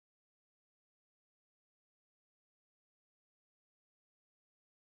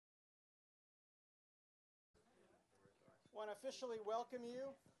want to officially welcome you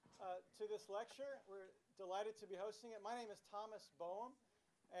to this lecture. We're delighted to be hosting it. My name is Thomas Boehm,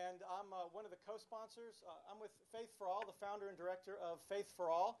 and I'm one of the co-sponsors. I'm with Faith for All, the founder and director of Faith for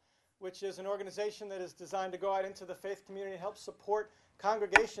All, which is an organization that is designed to go out into the faith community and help support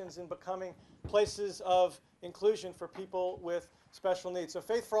congregations in becoming places of inclusion for people with special needs. So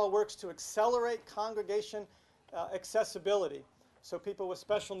Faith for All works to accelerate congregation accessibility so people with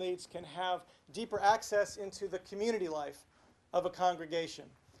special needs can have deeper access into the community life of a congregation.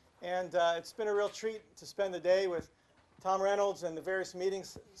 And it's been a real treat to spend the day with Tom Reynolds and the various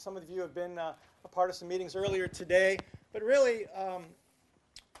meetings. Some of you have been a part of some meetings earlier today. But really,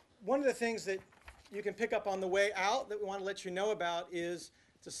 one of the things that you can pick up on the way out that we want to let you know about is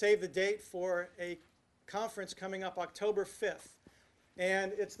to save the date for a conference coming up October 5th.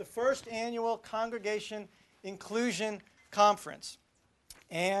 And it's the first annual Congregation Inclusion Conference.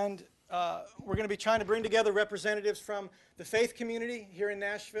 And we're going to be trying to bring together representatives from the faith community here in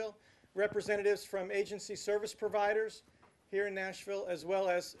Nashville, representatives from agency service providers here in Nashville, as well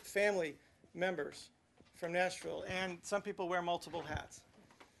as family members from Nashville. And some people wear multiple hats.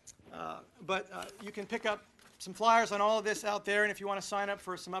 But you can pick up some flyers on all of this out there, and if you want to sign up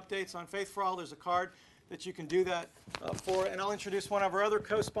for some updates on Faith for All, there's a card that you can do that for. And I'll introduce one of our other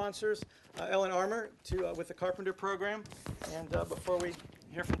co-sponsors, Ellen Armour, with the Carpenter Program, and before we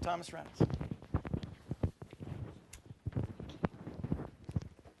hear from Thomas Reynolds.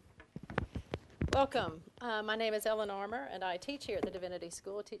 Welcome. My name is Ellen Armour, and I teach here at the Divinity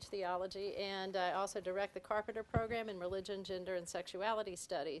School. I teach theology, and I also direct the Carpenter Program in religion, gender, and sexuality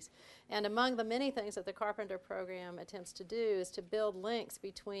studies. And among the many things that the Carpenter Program attempts to do is to build links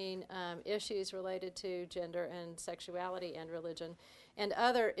between issues related to gender and sexuality and religion, and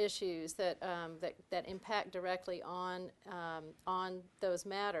other issues that impact directly on those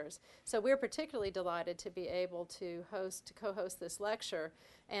matters. So we're particularly delighted to be able to co-host this lecture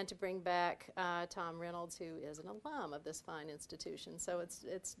and to bring back Tom Reynolds, who is an alum of this fine institution. So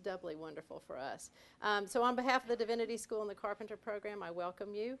it's doubly wonderful for us. So on behalf of the Divinity School and the Carpenter Program, I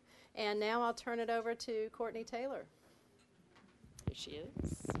welcome you. And now I'll turn it over to Courtney Taylor. Here she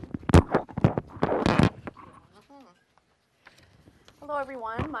is. Hello,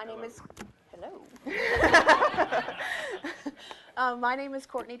 everyone. My name is my name is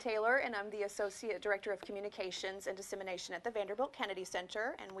Courtney Taylor, and I'm the Associate Director of Communications and Dissemination at the Vanderbilt Kennedy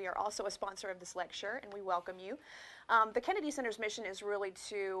Center, and we are also a sponsor of this lecture, and we welcome you. The Kennedy Center's mission is really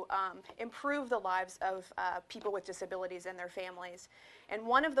to improve the lives of people with disabilities and their families. And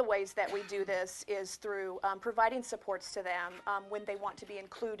one of the ways that we do this is through providing supports to them when they want to be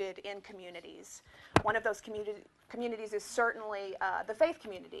included in communities. One of those communities is certainly the faith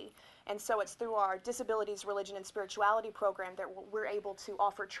community. And so it's through our Disabilities, Religion, and Spirituality program that we're able to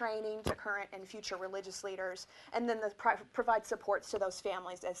offer training to current and future religious leaders, and then provide supports to those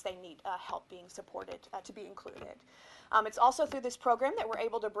families as they need help being supported to be included. It's also through this program that we're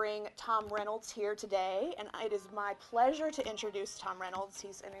able to bring Tom Reynolds here today, and it is my pleasure to introduce Tom Reynolds.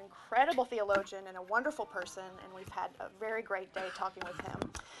 He's an incredible theologian and a wonderful person, and we've had a very great day talking with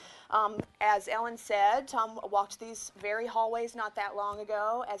him. As Ellen said, Tom walked these very hallways not that long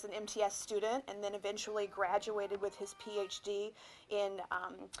ago as an MTS student, and then eventually graduated with his PhD in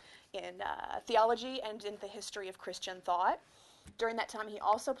theology and in the history of Christian thought. During that time, he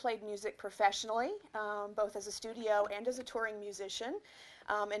also played music professionally, both as a studio and as a touring musician,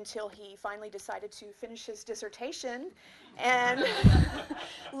 until he finally decided to finish his dissertation and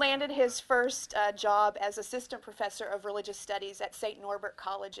landed his first job as assistant professor of religious studies at St. Norbert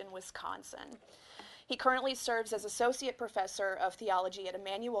College in Wisconsin. He currently serves as associate professor of theology at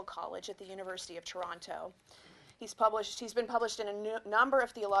Emmanuel College at the University of Toronto. He's been published in a number of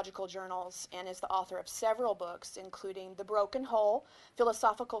theological journals and is the author of several books, including The Broken Whole,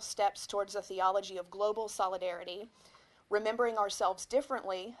 Philosophical Steps Towards a Theology of Global Solidarity, Remembering Ourselves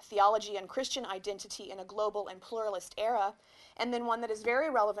Differently, Theology and Christian Identity in a Global and Pluralist Era, and then one that is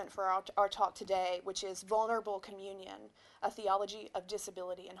very relevant for our talk today, which is Vulnerable Communion, A Theology of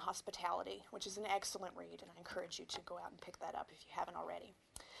Disability and Hospitality, which is an excellent read, and I encourage you to go out and pick that up if you haven't already.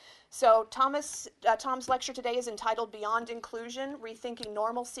 So Tom's lecture today is entitled Beyond Inclusion, Rethinking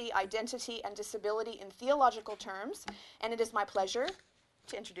Normalcy, Identity, and Disability in Theological Terms, and it is my pleasure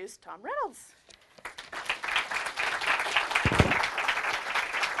to introduce Tom Reynolds.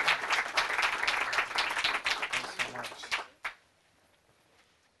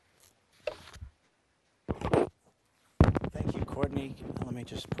 Thank you, Courtney. Let me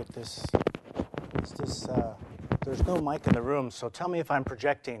just put this. There's no mic in the room, so tell me if I'm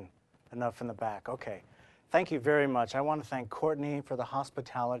projecting enough in the back. Okay. Thank you very much. I want to thank Courtney for the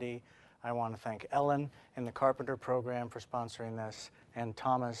hospitality I want to thank Ellen and the Carpenter program for sponsoring this, and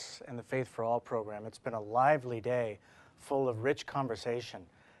Thomas and the Faith for All program. It's been a lively day full of rich conversation,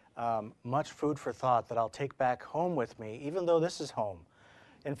 much food for thought that I'll take back home with me, even though this is home.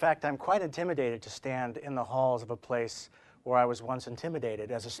 In fact, I'm quite intimidated to stand in the halls of a place where I was once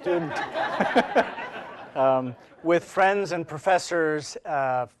intimidated as a student. With friends and professors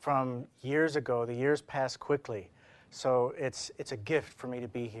from years ago. The years pass quickly. So it's a gift for me to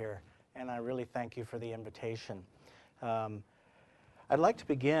be here, and I really thank you for the invitation. I'd like to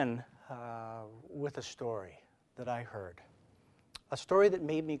begin with a story that I heard, a story that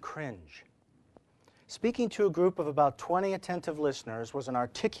made me cringe. Speaking to a group of about 20 attentive listeners was an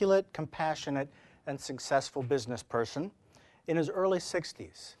articulate, compassionate, and successful business person in his early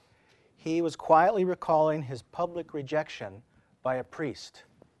 60s. He was quietly recalling his public rejection by a priest.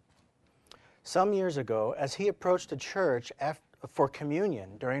 Some years ago, as he approached a church for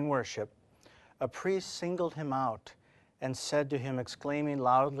communion during worship, a priest singled him out and said to him, exclaiming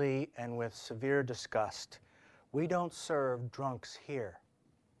loudly and with severe disgust, "We don't serve drunks here."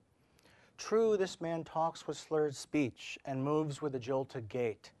 True, this man talks with slurred speech and moves with a jolted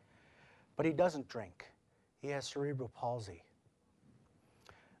gait, but he doesn't drink. He has cerebral palsy.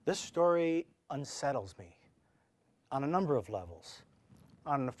 This story unsettles me on a number of levels.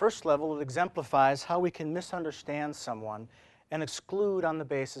 On the first level, it exemplifies how we can misunderstand someone and exclude on the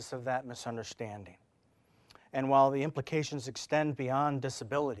basis of that misunderstanding. And while the implications extend beyond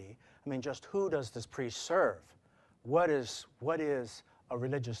disability, I mean, just who does this priest serve? What is a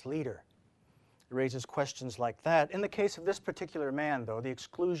religious leader? It raises questions like that. In the case of this particular man, though, the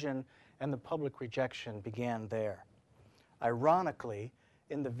exclusion and the public rejection began there. Ironically,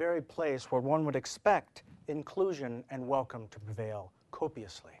 in the very place where one would expect inclusion and welcome to prevail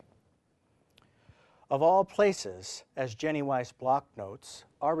copiously. Of all places, as Jenny Weiss Block notes,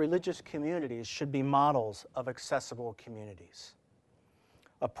 our religious communities should be models of accessible communities.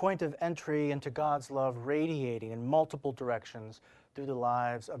 A point of entry into God's love radiating in multiple directions through the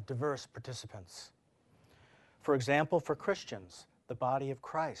lives of diverse participants. For example, for Christians, the body of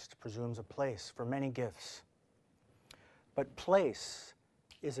Christ presumes a place for many gifts. But place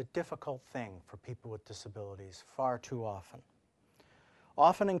is a difficult thing for people with disabilities far too often.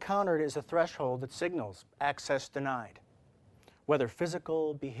 Often encountered as a threshold that signals access denied, whether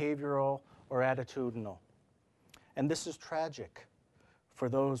physical, behavioral, or attitudinal. And this is tragic for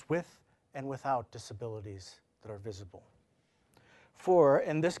those with and without disabilities that are visible. For,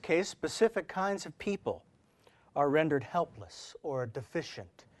 in this case, specific kinds of people are rendered helpless or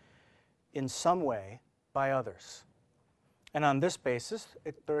deficient in some way by others. And on this basis,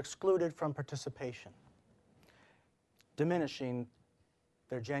 they're excluded from participation, diminishing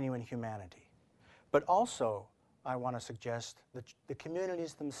their genuine humanity. But also, I want to suggest that the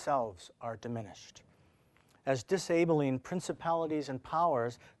communities themselves are diminished, as disabling principalities and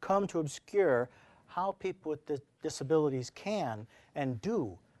powers come to obscure how people with disabilities can and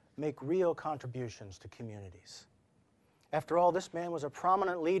do make real contributions to communities. After all, this man was a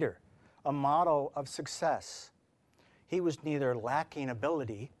prominent leader, a model of success. He was neither lacking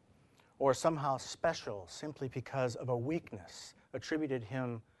ability or somehow special simply because of a weakness attributed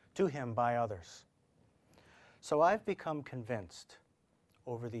to him by others. So I've become convinced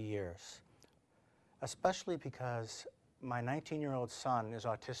over the years, especially because my 19-year-old son is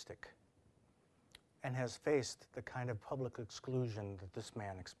autistic and has faced the kind of public exclusion that this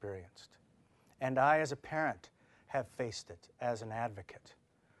man experienced. And I, as a parent, have faced it as an advocate,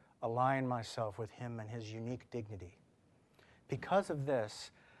 align myself with him and his unique dignity. Because of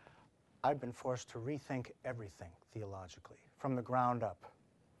this, I've been forced to rethink everything theologically, from the ground up.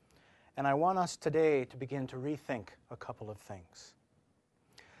 And I want us today to begin to rethink a couple of things.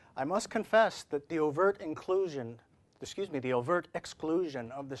 I must confess that the overt exclusion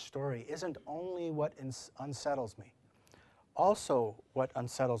of the story isn't only what unsettles me. Also, what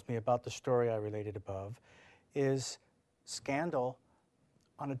unsettles me about the story I related above is scandal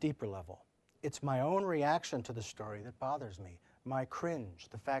on a deeper level. It's my own reaction to the story that bothers me, my cringe,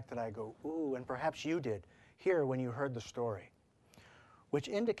 the fact that I go, ooh, and perhaps you did here when you heard the story, which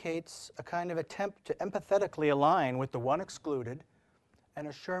indicates a kind of attempt to empathetically align with the one excluded and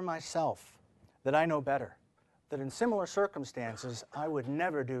assure myself that I know better, that in similar circumstances, I would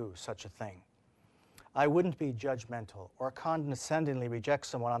never do such a thing. I wouldn't be judgmental or condescendingly reject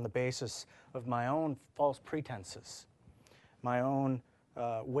someone on the basis of my own false pretenses, my own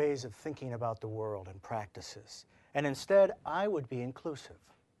ways of thinking about the world and practices. And instead, I would be inclusive.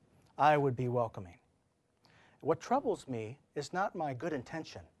 I would be welcoming. What troubles me is not my good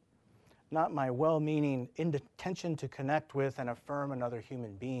intention, not my well-meaning intention to connect with and affirm another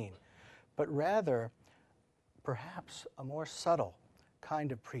human being, but rather perhaps a more subtle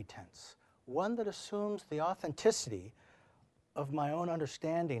kind of pretense, one that assumes the authenticity of my own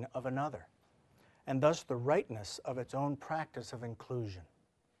understanding of another, and thus the rightness of its own practice of inclusion.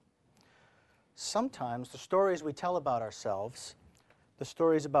 Sometimes the stories we tell about ourselves, the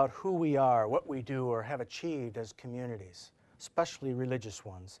stories about who we are, what we do, or have achieved as communities, especially religious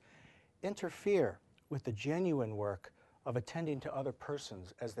ones, interfere with the genuine work of attending to other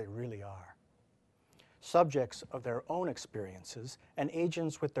persons as they really are, subjects of their own experiences and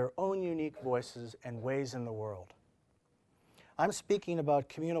agents with their own unique voices and ways in the world. I'm speaking about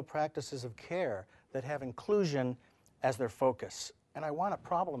communal practices of care that have inclusion as their focus, and I want to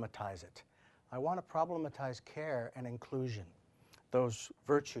problematize it. I want to problematize care and inclusion, those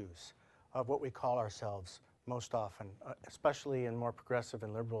virtues of what we call ourselves most often, especially in more progressive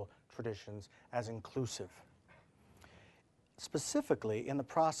and liberal traditions, as inclusive. Specifically in the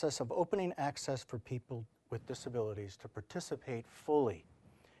process of opening access for people with disabilities to participate fully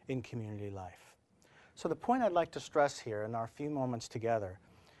in community life. So the point I'd like to stress here in our few moments together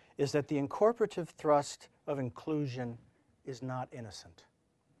is that the incorporative thrust of inclusion is not innocent.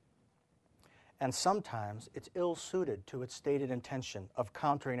 And sometimes it's ill-suited to its stated intention of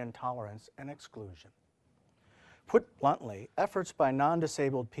countering intolerance and exclusion. Put bluntly, efforts by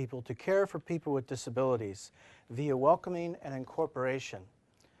non-disabled people to care for people with disabilities via welcoming and incorporation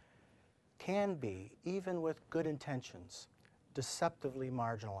can be, even with good intentions, deceptively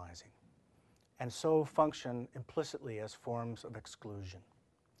marginalizing, and so function implicitly as forms of exclusion.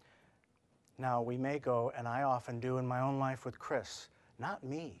 Now, we may go, and I often do in my own life with Chris, not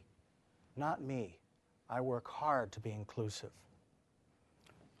me, not me. I work hard to be inclusive.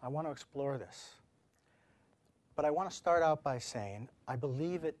 I want to explore this. But I want to start out by saying I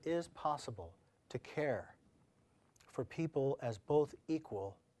believe it is possible to care for people as both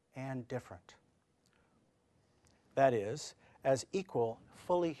equal and different. That is, as equal,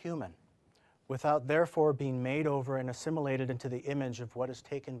 fully human, without therefore being made over and assimilated into the image of what is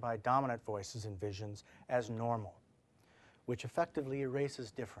taken by dominant voices and visions as normal, which effectively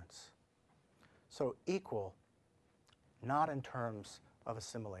erases difference. So equal, not in terms of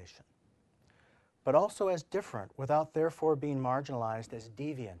assimilation, but also as different without therefore being marginalized as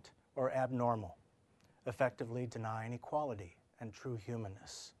deviant or abnormal, effectively denying equality and true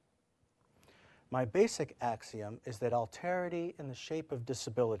humanness. My basic axiom is that alterity in the shape of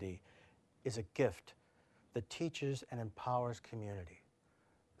disability is a gift that teaches and empowers community.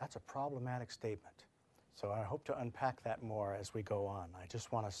 That's a problematic statement. So I hope to unpack that more as we go on. I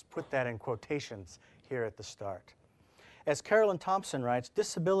just want to put that in quotations here at the start. As Carolyn Thompson writes,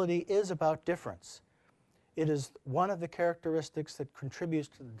 disability is about difference. It is one of the characteristics that contributes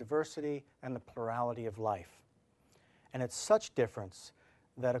to the diversity and the plurality of life. And it's such difference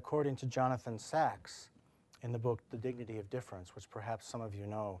that, according to Jonathan Sacks, in the book The Dignity of Difference, which perhaps some of you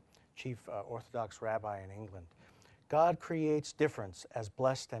know, chief Orthodox rabbi in England, God creates difference as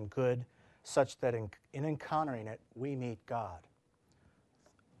blessed and good, such that in encountering it, we meet God.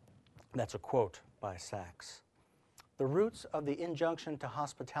 That's a quote by Sacks. The roots of the injunction to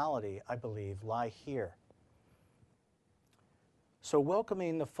hospitality, I believe, lie here. So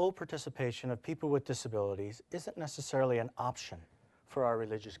welcoming the full participation of people with disabilities isn't necessarily an option for our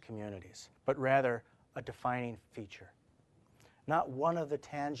religious communities, but rather a defining feature. Not one of the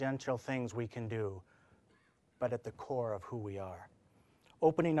tangential things we can do, but at the core of who we are,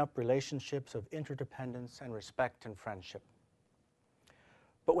 opening up relationships of interdependence and respect and friendship.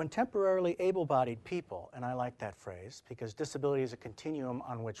 But when temporarily able-bodied people, and I like that phrase because disability is a continuum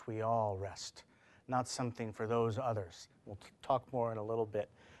on which we all rest, not something for those others. We'll talk more in a little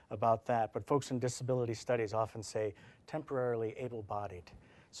bit about that, but folks in disability studies often say temporarily able-bodied.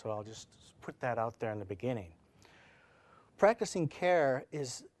 So I'll just put that out there in the beginning. Practicing care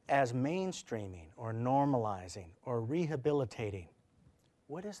is as mainstreaming or normalizing or rehabilitating.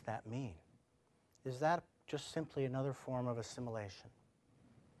 What does that mean? Is that just simply another form of assimilation?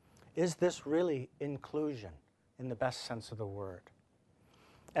 Is this really inclusion in the best sense of the word?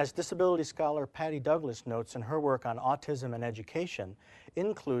 As disability scholar Patty Douglas notes in her work on autism and education,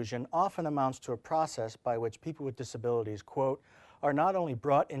 inclusion often amounts to a process by which people with disabilities, quote, are not only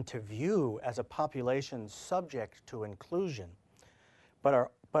brought into view as a population subject to inclusion, but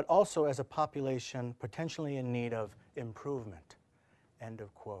also as a population potentially in need of improvement, end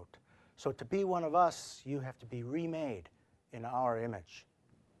of quote. So to be one of us, you have to be remade in our image.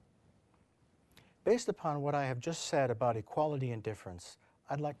 Based upon what I have just said about equality and difference,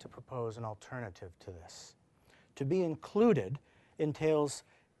 I'd like to propose an alternative to this. To be included entails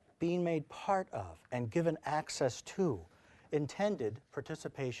being made part of and given access to intended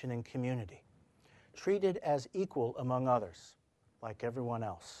participation in community, treated as equal among others, like everyone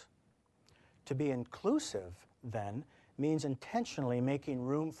else. To be inclusive, then, means intentionally making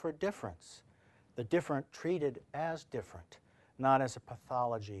room for difference, the different treated as different, not as a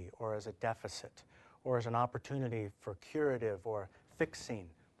pathology or as a deficit, or as an opportunity for curative or fixing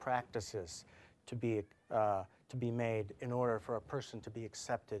practices to be made in order for a person to be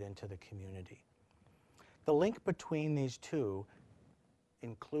accepted into the community. The link between these two,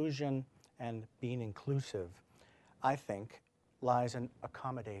 inclusion and being inclusive, I think, lies in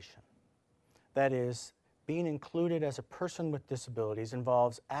accommodation. That is, being included as a person with disabilities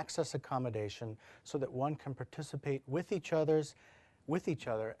involves access accommodation so that one can participate with each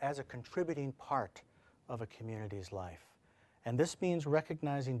other as a contributing part of a community's life. And this means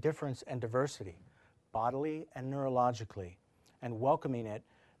recognizing difference and diversity, bodily and neurologically, and welcoming it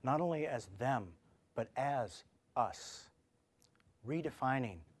not only as them, but as us.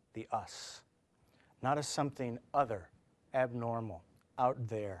 Redefining the us, not as something other, abnormal, out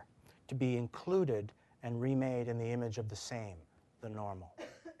there, to be included and remade in the image of the same, the normal.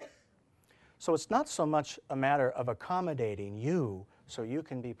 So it's not so much a matter of accommodating you so you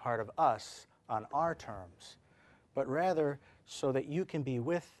can be part of us on our terms, but rather so that you can be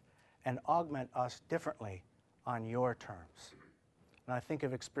with and augment us differently on your terms. And I think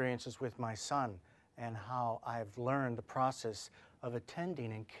of experiences with my son and how I've learned the process of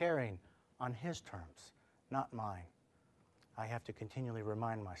attending and caring on his terms, not mine. I have to continually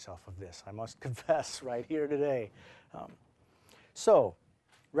remind myself of this. I must confess right here today. So,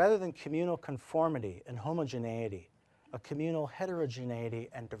 rather than communal conformity and homogeneity, a communal heterogeneity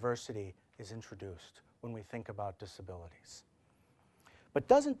and diversity is introduced when we think about disabilities. But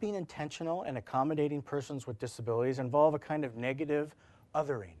doesn't being intentional and accommodating persons with disabilities involve a kind of negative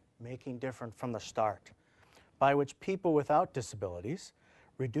othering, making different from the start, by which people without disabilities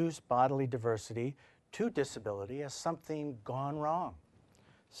reduce bodily diversity to disability as something gone wrong,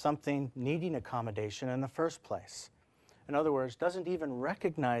 something needing accommodation in the first place? In other words, doesn't even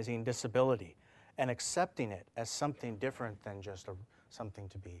recognizing disability and accepting it as something different than just something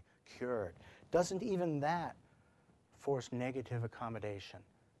to be cured, doesn't even that force negative accommodation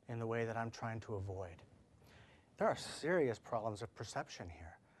in the way that I'm trying to avoid? There are serious problems of perception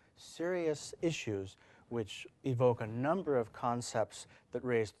here, serious issues which evoke a number of concepts that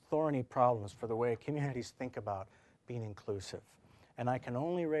raise thorny problems for the way communities think about being inclusive. And I can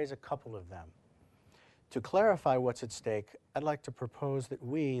only raise a couple of them. To clarify what's at stake, I'd like to propose that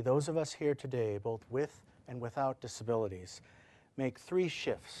we, those of us here today, both with and without disabilities, make 3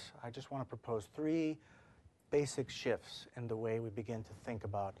 shifts. I just want to propose 3 basic shifts in the way we begin to think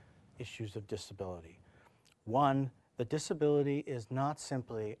about issues of disability. 1, that disability is not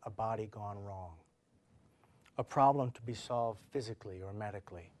simply a body gone wrong, a problem to be solved physically or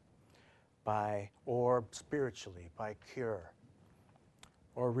medically, or spiritually, by cure,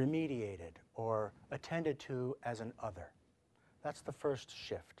 or remediated, or attended to as an other. That's the first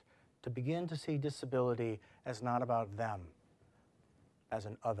shift, to begin to see disability as not about them, as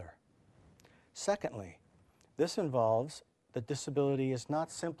an other. Secondly, this involves that disability is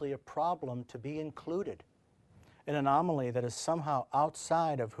not simply a problem to be included, an anomaly that is somehow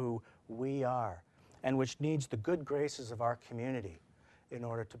outside of who we are, and which needs the good graces of our community in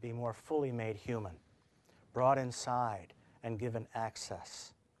order to be more fully made human, brought inside and given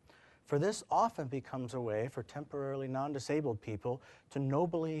access. For this often becomes a way for temporarily non-disabled people to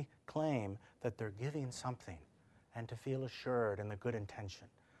nobly claim that they're giving something and to feel assured in the good intention.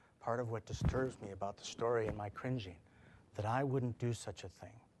 Part of what disturbs me about the story and my cringing, that I wouldn't do such a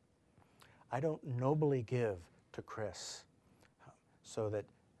thing. I don't nobly give to Chris so that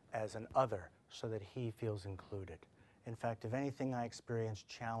as an other, so that he feels included. In fact, if anything, I experience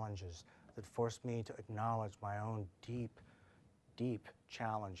challenges that force me to acknowledge my own deep, deep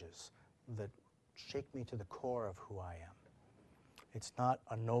challenges that shake me to the core of who I am. It's not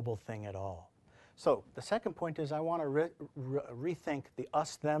a noble thing at all. So the second point is I want to rethink the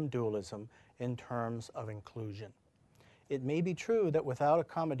us-them dualism in terms of inclusion. It may be true that without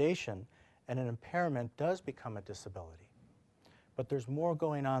accommodation, an impairment does become a disability. But there's more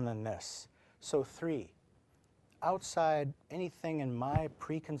going on than this. So 3, outside anything in my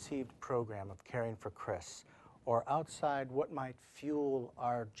preconceived program of caring for Chris, or outside what might fuel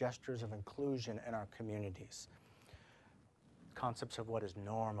our gestures of inclusion in our communities, concepts of what is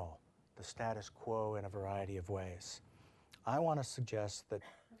normal, the status quo in a variety of ways, I want to suggest that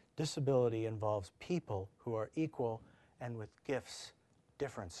disability involves people who are equal and with gifts,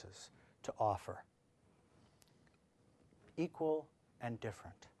 differences to offer. Equal and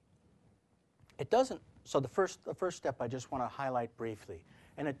different. It doesn't So the first step I just want to highlight briefly,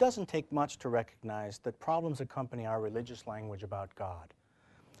 and it doesn't take much to recognize that problems accompany our religious language about God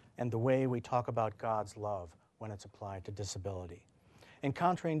and the way we talk about God's love when it's applied to disability.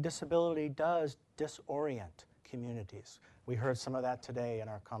 Encountering disability does disorient communities. We heard some of that today in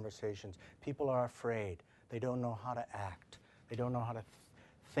our conversations. People are afraid. They don't know how to act. They don't know how to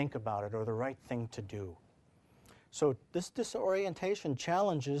think about it or the right thing to do. So this disorientation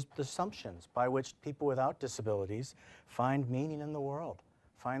challenges the assumptions by which people without disabilities find meaning in the world,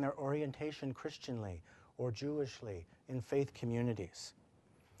 find their orientation Christianly or Jewishly in faith communities.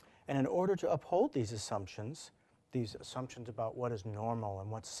 And in order to uphold these assumptions about what is normal and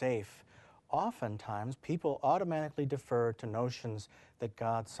what's safe, oftentimes people automatically defer to notions that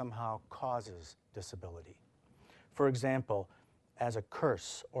God somehow causes disability. For example, as a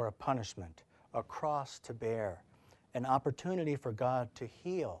curse or a punishment, a cross to bear, an opportunity for God to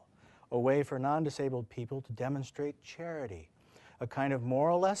heal, a way for non-disabled people to demonstrate charity, a kind of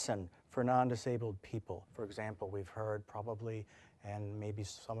moral lesson for non-disabled people. For example, we've heard probably, and maybe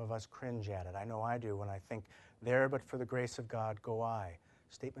some of us cringe at it. I know I do when I think, "There but for the grace of God go I."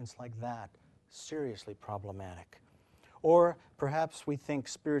 Statements like that, seriously problematic. Or perhaps we think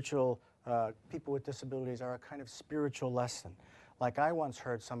people with disabilities are a kind of spiritual lesson. Like I once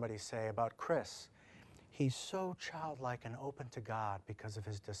heard somebody say about Chris, "He's so childlike and open to God because of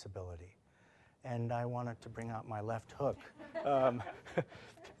his disability." And I wanted to bring out my left hook.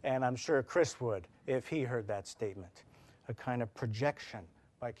 And I'm sure Chris would if he heard that statement. A kind of projection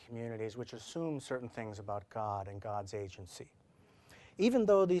by communities which assume certain things about God and God's agency. Even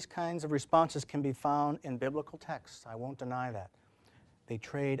though these kinds of responses can be found in biblical texts, I won't deny that, they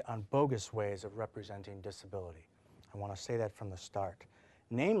trade on bogus ways of representing disability. I want to say that from the start.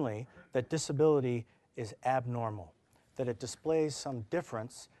 Namely, that disability is abnormal, that it displays some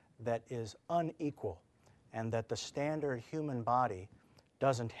difference that is unequal, and that the standard human body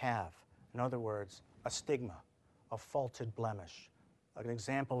doesn't have. In other words, a stigma, a faulted blemish, an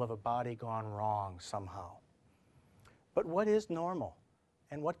example of a body gone wrong somehow. But what is normal,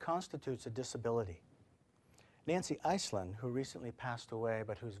 and what constitutes a disability? Nancy Iceland, who recently passed away,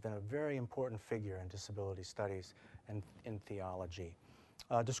 but who's been a very important figure in disability studies and in theology,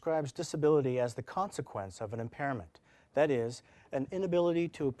 describes disability as the consequence of an impairment. That is, an inability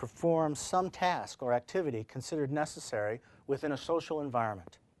to perform some task or activity considered necessary within a social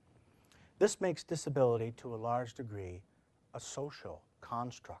environment. This makes disability, to a large degree, a social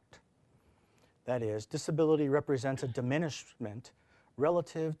construct. That is, disability represents a diminishment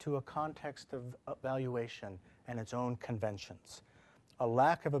relative to a context of evaluation and its own conventions, a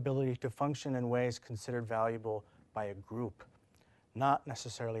lack of ability to function in ways considered valuable by a group, not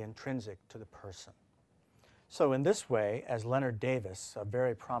necessarily intrinsic to the person. So in this way, as Leonard Davis, a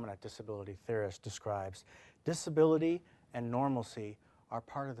very prominent disability theorist, describes, disability and normalcy are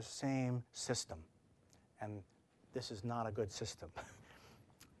part of the same system, and this is not a good system.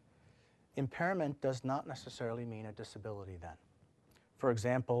 Impairment does not necessarily mean a disability then. For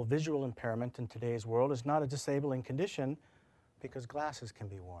example, visual impairment in today's world is not a disabling condition because glasses can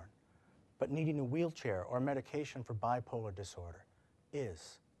be worn, but needing a wheelchair or medication for bipolar disorder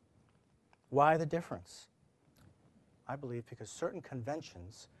is. Why the difference? I believe because certain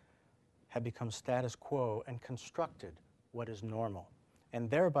conventions have become status quo and constructed what is normal, and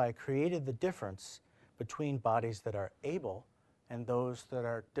thereby created the difference between bodies that are able and those that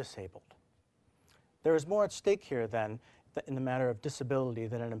are disabled. There is more at stake here then in the matter of disability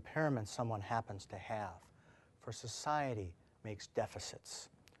than an impairment someone happens to have, for society makes deficits.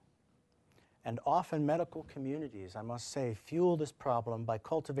 And often medical communities, I must say, fuel this problem by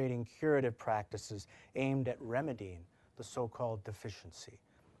cultivating curative practices aimed at remedying the so-called deficiency.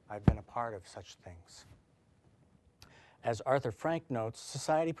 I've been a part of such things. As Arthur Frank notes,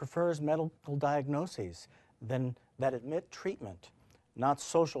 society prefers medical diagnoses that admit treatment, not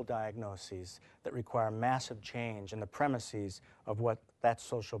social diagnoses that require massive change in the premises of what that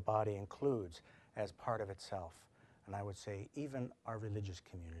social body includes as part of itself. And I would say even our religious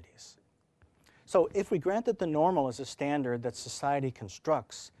communities. So if we grant that the normal is a standard that society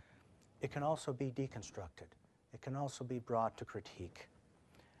constructs, it can also be deconstructed. It can also be brought to critique.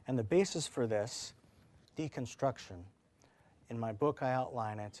 And the basis for this deconstruction, in my book I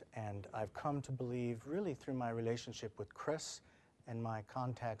outline it, and I've come to believe really through my relationship with Chris and my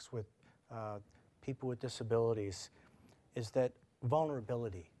contacts with people with disabilities, is that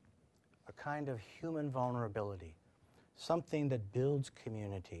vulnerability, a kind of human vulnerability, something that builds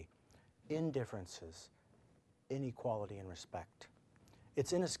community, indifferences, inequality, and respect.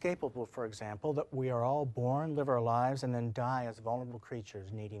 It's inescapable, for example, that we are all born, live our lives, and then die as vulnerable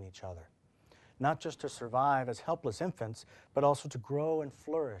creatures needing each other. not just to survive as helpless infants, but also to grow and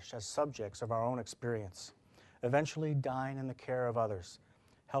flourish as subjects of our own experience, eventually dying in the care of others,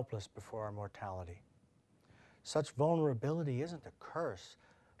 helpless before our mortality. Such vulnerability isn't a curse,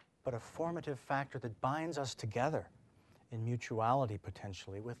 but a formative factor that binds us together in mutuality,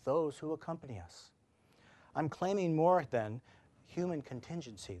 potentially, with those who accompany us. I'm claiming more than human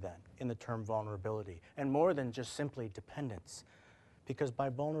contingency, then, in the term vulnerability, and more than just simply dependence, because by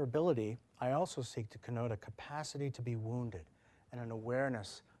vulnerability, I also seek to connote a capacity to be wounded and an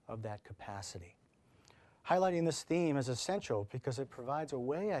awareness of that capacity. Highlighting this theme is essential because it provides a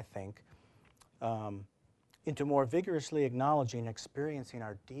way, I think, into more vigorously acknowledging and experiencing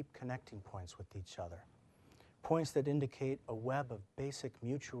our deep connecting points with each other, points that indicate a web of basic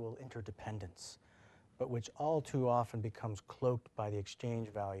mutual interdependence, but which all too often becomes cloaked by the exchange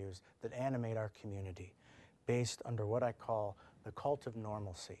values that animate our community, based under what I call the cult of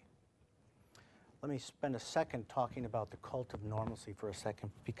normalcy. Let me spend a second talking about the cult of normalcy for a second,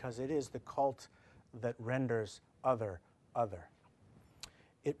 because it is the cult that renders other.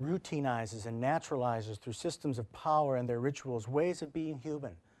 It routinizes and naturalizes through systems of power and their rituals ways of being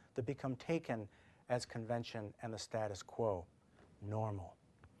human that become taken as convention and the status quo, normal.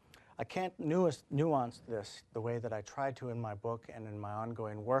 I can't nuance this the way that I try to in my book and in my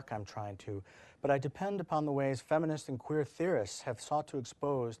ongoing work I'm trying to, but I depend upon the ways feminist and queer theorists have sought to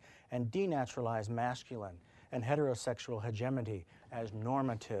expose and denaturalize masculine and heterosexual hegemony as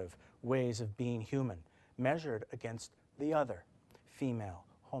normative ways of being human, measured against the other, female,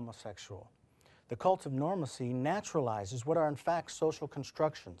 homosexual. The cult of normalcy naturalizes what are in fact social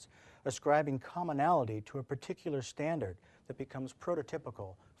constructions, ascribing commonality to a particular standard that becomes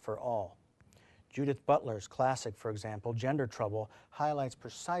prototypical for all. Judith Butler's classic, for example, Gender Trouble, highlights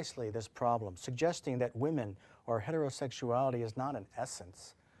precisely this problem, suggesting that women or heterosexuality is not an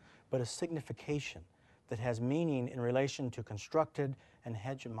essence, but a signification that has meaning in relation to constructed and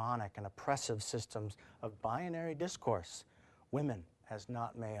hegemonic and oppressive systems of binary discourse, women as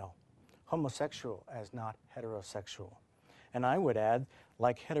not male, homosexual as not heterosexual. And I would add,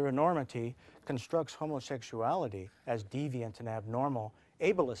 like heteronormity constructs homosexuality as deviant and abnormal,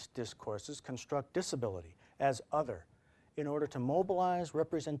 ableist discourses construct disability as other in order to mobilize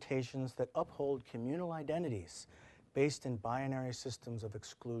representations that uphold communal identities based in binary systems of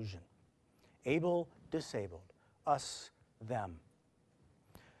exclusion. Able, disabled, us, them.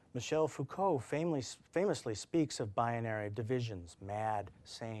 Michel Foucault famously speaks of binary divisions, mad,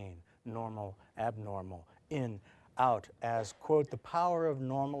 sane, normal, abnormal, in, out, as, quote, the power of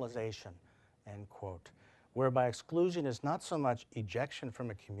normalization, end quote, whereby exclusion is not so much ejection from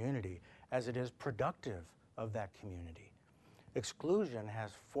a community as it is productive of that community. Exclusion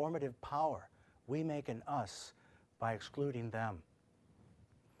has formative power. We make an us by excluding them.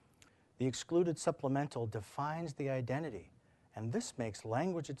 The excluded supplemental defines the identity, and this makes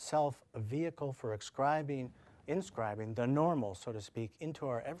language itself a vehicle for inscribing the normal, so to speak, into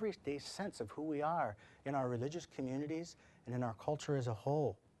our everyday sense of who we are in our religious communities and in our culture as a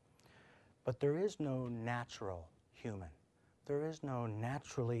whole. But there is no natural human. There is no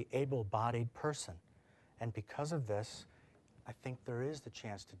naturally able-bodied person. And because of this, I think there is the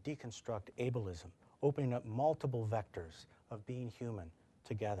chance to deconstruct ableism, opening up multiple vectors of being human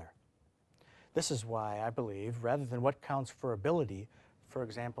together. This is why I believe, rather than what counts for ability, for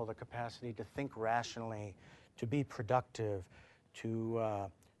example, the capacity to think rationally, to be productive, to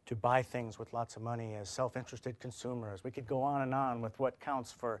buy things with lots of money as self-interested consumers, we could go on with what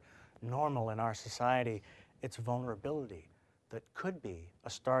counts for normal in our society. It's vulnerability that could be a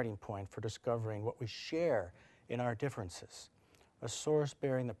starting point for discovering what we share in our differences, a source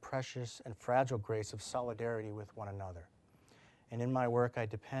bearing the precious and fragile grace of solidarity with one another. And in my work, I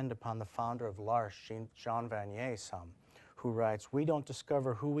depend upon the founder of L'Arche, Jean Vanier, who writes, "We don't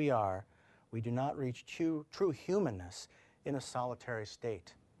discover who we are. We do not reach true humanness in a solitary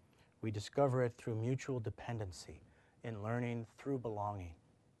state. We discover it through mutual dependency, in learning through belonging."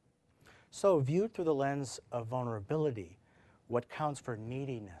 So, viewed through the lens of vulnerability, what counts for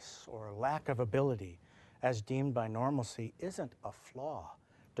neediness or lack of ability, as deemed by normalcy, isn't a flaw,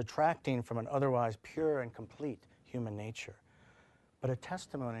 detracting from an otherwise pure and complete human nature, but a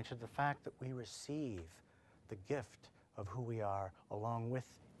testimony to the fact that we receive the gift of who we are along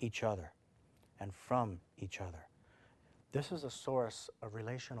with each other and from each other. This is a source of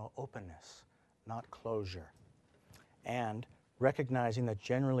relational openness, not closure. And recognizing that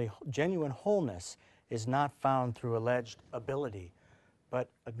genuine wholeness is not found through alleged ability, but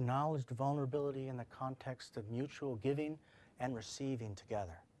acknowledged vulnerability in the context of mutual giving and receiving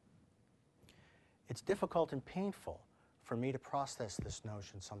together. It's difficult and painful for me to process this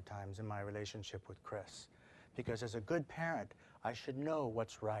notion sometimes in my relationship with Chris. Because as a good parent, I should know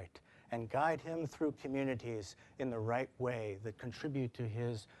what's right and guide him through communities in the right way that contribute to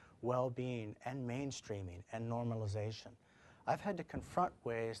his well-being and mainstreaming and normalization. I've had to confront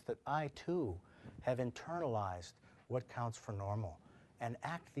ways that I, too, have internalized what counts for normal and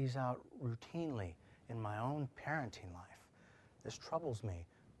act these out routinely in my own parenting life. This troubles me,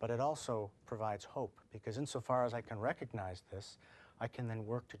 but it also provides hope, because insofar as I can recognize this, I can then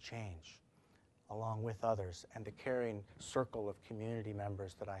work to change along with others and the caring circle of community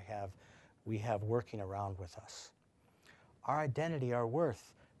members that we have working around with us. Our identity, our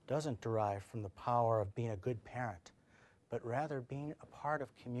worth, doesn't derive from the power of being a good parent, but rather being a part of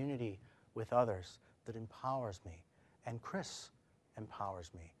community with others that empowers me. And Chris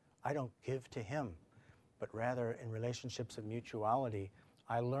empowers me. I don't give to him, but rather in relationships of mutuality,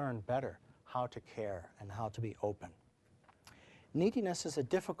 I learn better how to care and how to be open. Neediness is a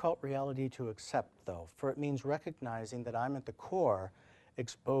difficult reality to accept, though, for it means recognizing that I'm at the core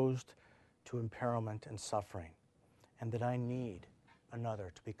exposed to imperilment and suffering, and that I need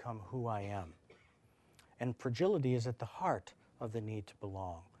another to become who I am. And fragility is at the heart of the need to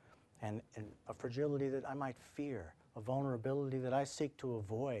belong, and a fragility that I might fear, a vulnerability that I seek to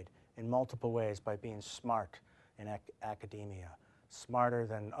avoid in multiple ways by being smart in academia, smarter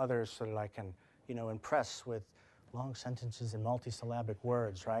than others so that I can, impress with long sentences and multisyllabic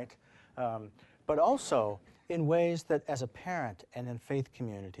words, right? But also in ways that as a parent and in faith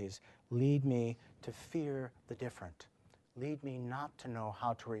communities lead me to fear the different, lead me not to know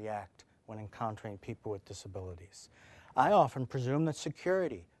how to react when encountering people with disabilities. I often presume that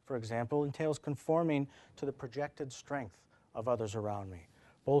security, for example, entails conforming to the projected strength of others around me,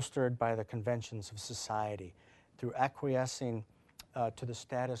 bolstered by the conventions of society, through acquiescing to the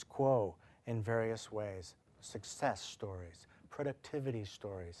status quo in various ways. Success stories, productivity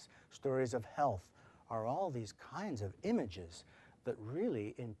stories, stories of health are all these kinds of images that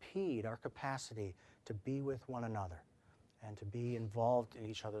really impede our capacity to be with one another and to be involved in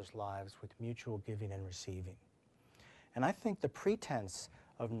each other's lives with mutual giving and receiving. And I think the pretense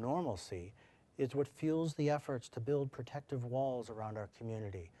of normalcy is what fuels the efforts to build protective walls around our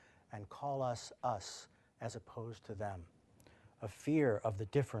community and call us us as opposed to them, a fear of the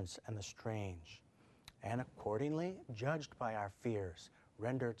difference and the strange, and accordingly judged by our fears,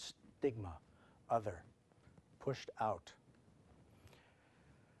 rendered stigma, other, pushed out.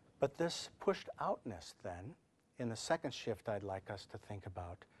 But this pushed outness then, in the second shift I'd like us to think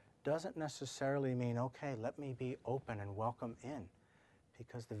about, doesn't necessarily mean, okay, let me be open and welcome in,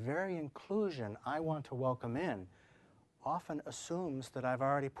 because the very inclusion I want to welcome in often assumes that I've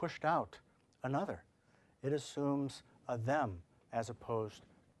already pushed out another. It assumes a them as opposed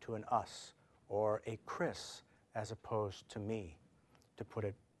to an us, or a Chris as opposed to me, to put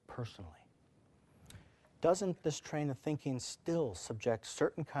it personally. Doesn't this train of thinking still subject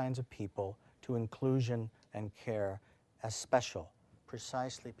certain kinds of people to inclusion and care as special,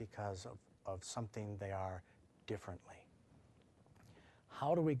 precisely because of something they are differently?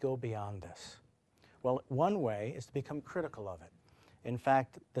 How do we go beyond this? Well, one way is to become critical of it. In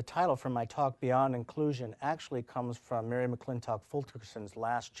fact, the title for my talk, Beyond Inclusion, actually comes from Mary McClintock Fulkerson's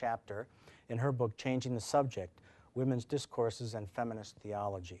last chapter in her book, Changing the Subject, Women's Discourses and Feminist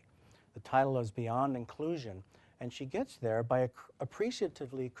Theology. The title is Beyond Inclusion, and she gets there by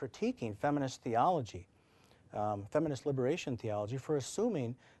appreciatively critiquing feminist theology, feminist liberation theology, for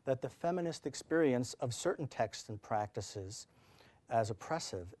assuming that the feminist experience of certain texts and practices as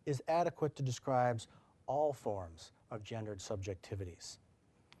oppressive is adequate to describe all forms of gendered subjectivities.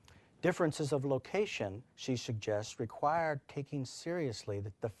 Differences of location, she suggests, require taking seriously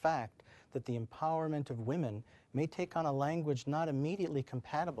the fact that the empowerment of women may take on a language not immediately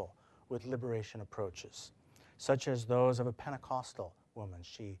compatible with liberation approaches, such as those of a Pentecostal woman,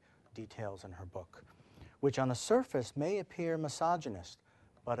 she details in her book, which on the surface may appear misogynist,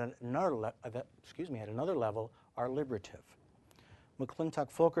 but at another level are liberative.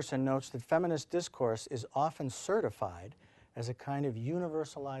 McClintock-Fulkerson notes that feminist discourse is often certified as a kind of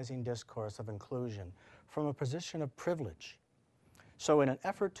universalizing discourse of inclusion from a position of privilege. So in an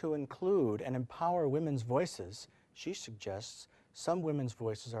effort to include and empower women's voices, she suggests some women's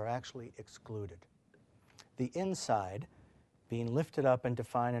voices are actually excluded. The inside being lifted up and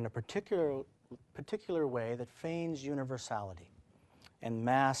defined in a particular way that feigns universality and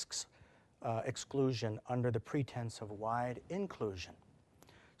masks exclusion under the pretense of wide inclusion,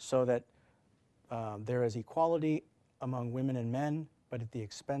 so that there is equality among women and men, but at the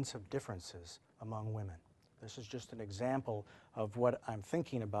expense of differences among women. This is just an example of what I'm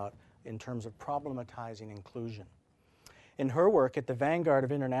thinking about in terms of problematizing inclusion. In her work at the vanguard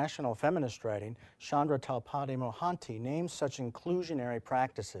of international feminist writing, Chandra Talpade Mohanty names such inclusionary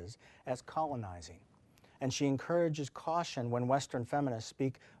practices as colonizing, and she encourages caution when Western feminists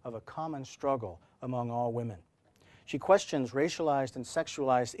speak of a common struggle among all women. She questions racialized and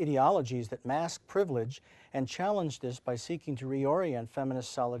sexualized ideologies that mask privilege and challenge this by seeking to reorient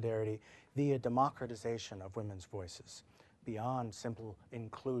feminist solidarity via democratization of women's voices, beyond simple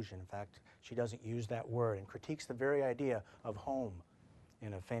inclusion. In fact, she doesn't use that word and critiques the very idea of home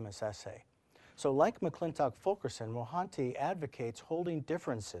in a famous essay. So like McClintock Fulkerson, Mohanty advocates holding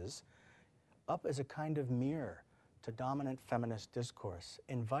differences up as a kind of mirror to dominant feminist discourse,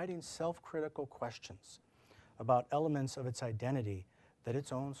 inviting self-critical questions about elements of its identity that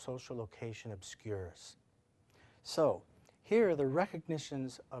its own social location obscures. So, here the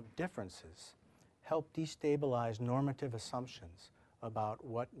recognitions of differences help destabilize normative assumptions about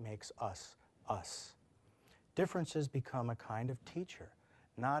what makes us, us. Differences become a kind of teacher,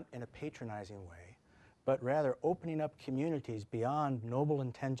 not in a patronizing way, but rather opening up communities beyond noble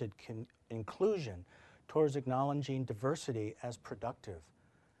intended inclusion towards acknowledging diversity as productive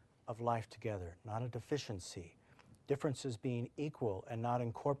of life together, not a deficiency. Differences being equal and not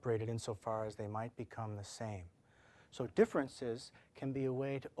incorporated insofar as they might become the same. So differences can be a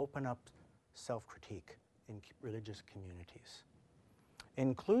way to open up self-critique in religious communities.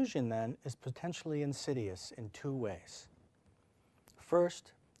 Inclusion, then, is potentially insidious in two ways.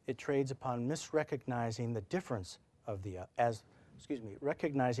 First, it trades upon misrecognizing the difference of the,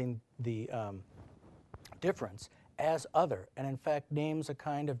 recognizing the difference as other, and in fact names a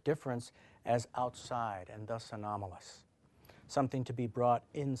kind of difference as outside and thus anomalous, something to be brought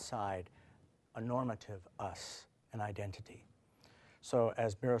inside a normative us, an identity. So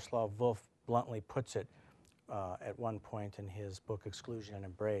as Miroslav Volf bluntly puts it at one point in his book Exclusion and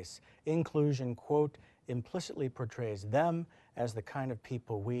Embrace, inclusion, quote, implicitly portrays them as the kind of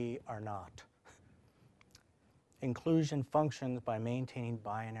people we are not. Inclusion functions by maintaining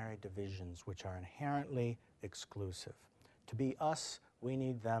binary divisions which are inherently exclusive. To be us, we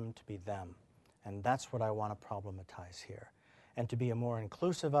need them to be them. And that's what I want to problematize here. And to be a more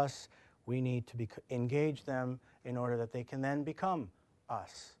inclusive us, we need to engage them in order that they can then become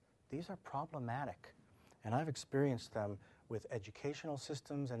us. These are problematic. And I've experienced them with educational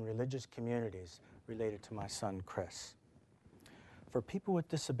systems and religious communities related to my son, Chris. For people with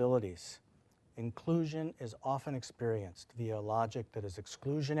disabilities, inclusion is often experienced via a logic that is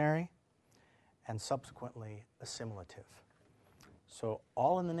exclusionary and subsequently assimilative. So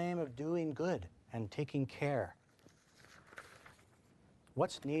all in the name of doing good and taking care.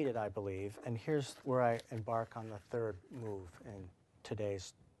 What's needed, I believe, and here's where I embark on the third move in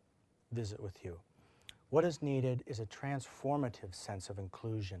today's visit with you. What is needed is a transformative sense of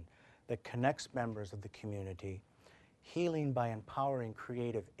inclusion that connects members of the community, healing by empowering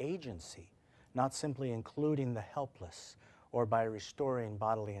creative agency, not simply including the helpless or by restoring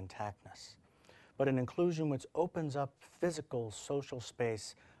bodily intactness, but an inclusion which opens up physical, social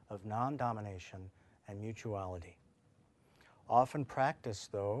space of non-domination and mutuality. Often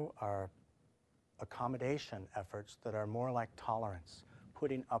practiced, though, are accommodation efforts that are more like tolerance,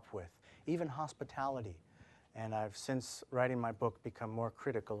 putting up with, even hospitality. And I've, since writing my book, become more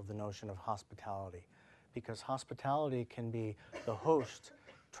critical of the notion of hospitality, because hospitality can be the host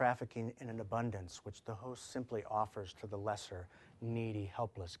trafficking in an abundance which the host simply offers to the lesser, needy,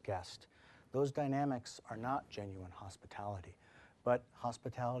 helpless guest. Those dynamics are not genuine hospitality, but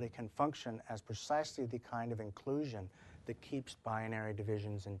hospitality can function as precisely the kind of inclusion that keeps binary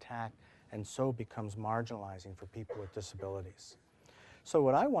divisions intact and so becomes marginalizing for people with disabilities. So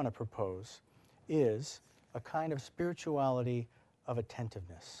what I want to propose is a kind of spirituality of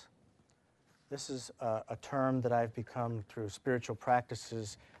attentiveness. This is a term that I've become through spiritual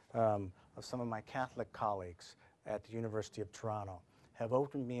practices of some of my Catholic colleagues at the University of Toronto have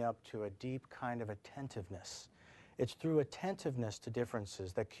opened me up to a deep kind of attentiveness. It's through attentiveness to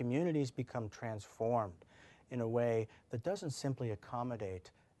differences that communities become transformed in a way that doesn't simply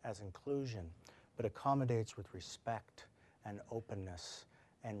accommodate as inclusion, but accommodates with respect and openness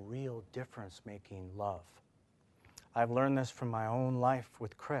and real difference-making love. I've learned this from my own life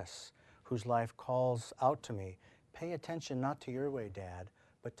with Chris, whose life calls out to me, pay attention not to your way, Dad,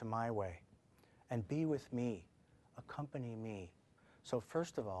 but to my way, and be with me, accompany me. So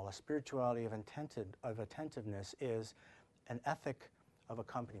first of all, a spirituality of attentiveness is an ethic of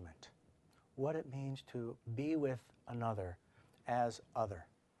accompaniment, what it means to be with another as other.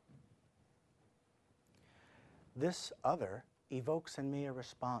 This other evokes in me a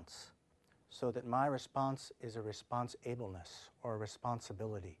response, so that my response is a response-ableness or a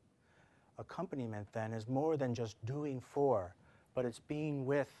responsibility. Accompaniment, then, is more than just doing for, but it's being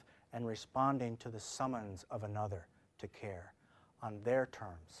with and responding to the summons of another to care on their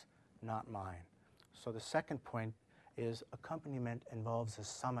terms, not mine. So the second point is accompaniment involves a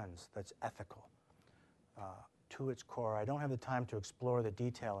summons that's ethical to its core. I don't have the time to explore the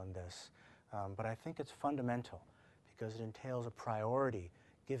detail in this, but I think it's fundamental because it entails a priority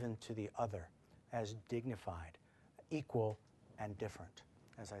given to the other as dignified, equal, and different,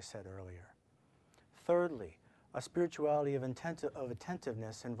 as I said earlier. Thirdly, a spirituality of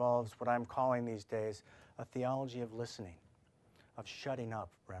attentiveness involves what I'm calling these days a theology of listening, of shutting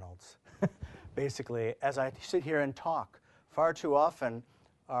up, Reynolds. Basically, as I sit here and talk, far too often,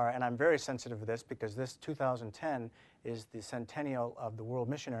 and I'm very sensitive to this because this 2010 is the centennial of the World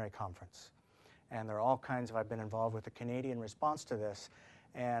Missionary Conference. And there are all kinds of, I've been involved with the Canadian response to this,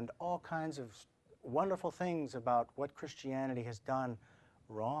 and all kinds of wonderful things about what Christianity has done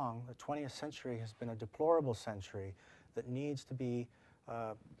wrong. The 20th century has been a deplorable century that needs to be,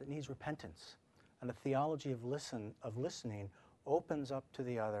 that needs repentance. And a theology of listening opens up to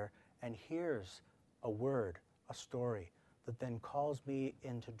the other and hears a word, a story, that then calls me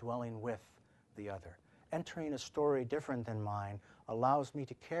into dwelling with the other. Entering a story different than mine allows me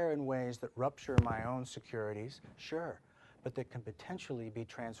to care in ways that rupture my own securities, sure, but that can potentially be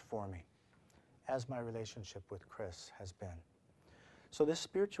transforming, as my relationship with Chris has been. So this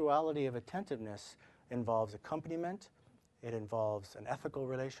spirituality of attentiveness involves accompaniment, it involves an ethical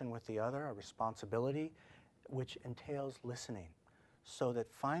relation with the other, a responsibility, which entails listening, so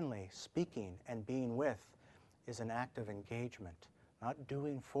that finally speaking and being with is an act of engagement, not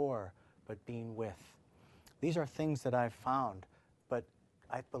doing for, but being with. These are things that I've found, but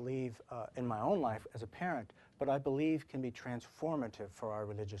I believe in my own life as a parent, but I believe can be transformative for our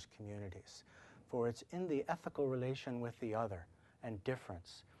religious communities. For it's in the ethical relation with the other and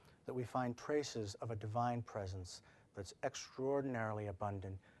difference that we find traces of a divine presence that's extraordinarily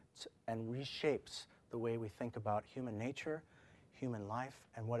abundant and reshapes the way we think about human nature, human life,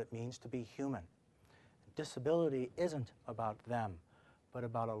 and what it means to be human. Disability isn't about them, but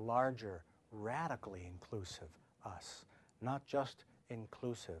about a larger, radically inclusive us. Not just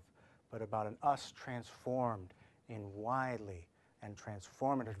inclusive, but about an us transformed in widely and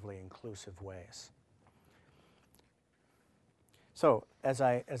transformatively inclusive ways. So, as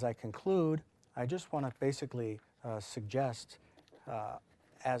I conclude, I just want to basically suggest,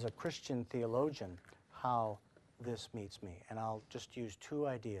 as a Christian theologian, how this meets me. And I'll just use two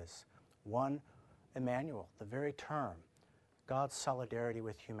ideas. One, Emmanuel, the very term, God's solidarity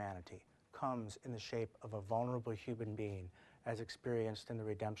with humanity, comes in the shape of a vulnerable human being as experienced in the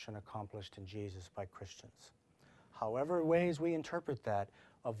redemption accomplished in Jesus by Christians. However ways we interpret that,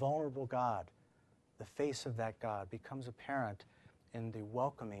 a vulnerable God, the face of that God, becomes apparent in the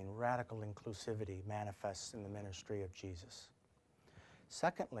welcoming, radical inclusivity manifests in the ministry of Jesus.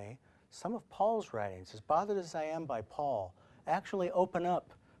 Secondly, some of Paul's writings, as bothered as I am by Paul, actually open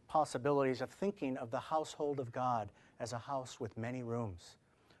up possibilities of thinking of the household of God as a house with many rooms,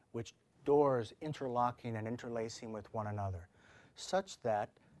 which doors interlocking and interlacing with one another, such that,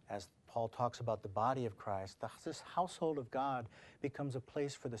 as Paul talks about the body of Christ, this household of God becomes a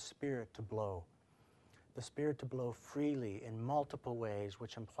place for the Spirit to blow. The Spirit to blow freely in multiple ways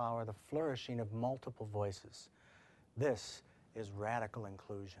which empower the flourishing of multiple voices. This is radical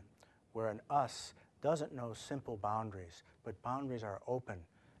inclusion, where an us doesn't know simple boundaries, but boundaries are open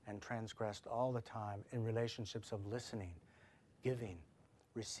and transgressed all the time in relationships of listening, giving,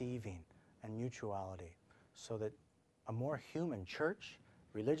 receiving, and mutuality, so that a more human church,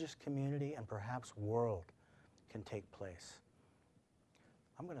 religious community, and perhaps world can take place.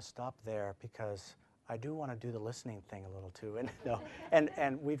 I'm going to stop there because I do want to do the listening thing a little too. And, no,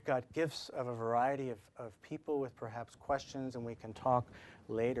 and we've got gifts of a variety of people with perhaps questions, and we can talk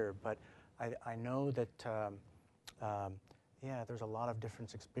later. But I know that, yeah, there's a lot of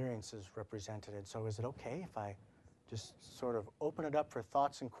different experiences represented. And so is it okay if I just sort of open it up for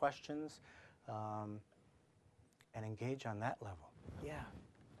thoughts and questions and engage on that level? Yeah.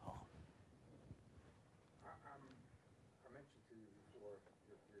 I mentioned to you before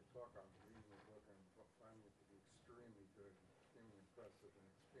your talk, I'm reading the book and finding it to be extremely good, extremely impressive, and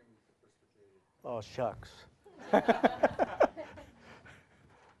extremely sophisticated. Oh, shucks. But,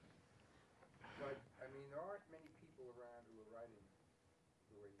 I mean, there aren't many people around who are writing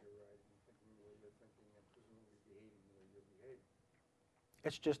the way you're writing, and thinking the way you're thinking, and presumably behaving the way you're behaving.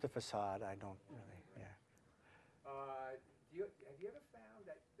 It's just a facade. I don't really, yeah. Have you ever found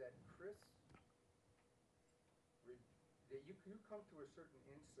that Chris, that you come to a certain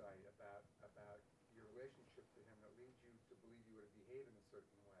insight about your relationship to him that leads you to believe you would behave in a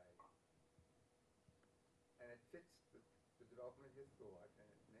certain way, and it fits the development of his thought, and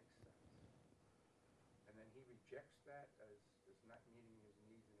it makes sense. And then he rejects that as not meeting his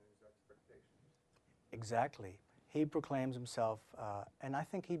needs and his expectations. Exactly. He proclaims himself, and I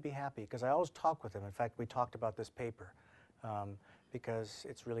think he'd be happy, because I always talk with him. In fact, we talked about this paper, because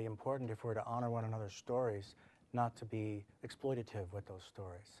it's really important, if we're to honor one another's stories, not to be exploitative with those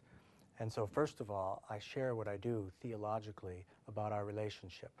stories. And so first of all, I share what I do theologically about our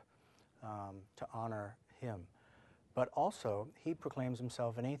relationship, to honor him. But also, he proclaims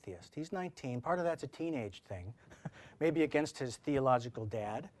himself an atheist. He's 19. Part of that's a teenage thing, maybe against his theological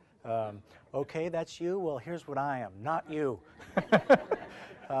dad. Okay, that's you? Well, here's what I am, not you.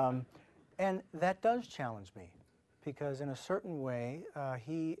 And that does challenge me, because in a certain way,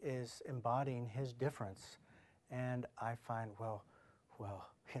 he is embodying his difference. And I find, well,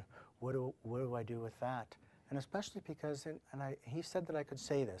 what do I do with that? And especially because, he said that I could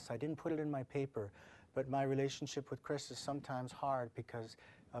say this. I didn't put it in my paper, but my relationship with Chris is sometimes hard because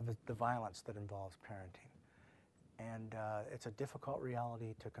of the violence that involves parenting. And it's a difficult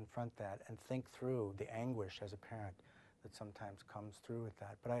reality to confront that and think through the anguish as a parent that sometimes comes through with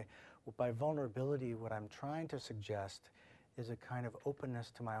that. But by vulnerability, what I'm trying to suggest is a kind of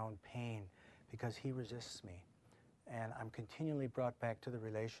openness to my own pain, because he resists me. And I'm continually brought back to the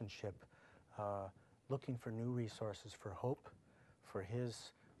relationship, looking for new resources for hope, for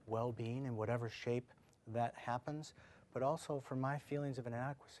his well-being in whatever shape that happens, but also for my feelings of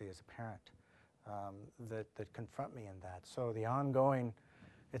inadequacy as a parent. That confront me in that. So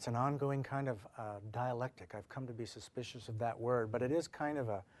it's an ongoing kind of dialectic. I've come to be suspicious of that word, but it is kind of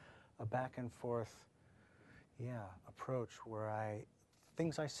a back and forth, approach where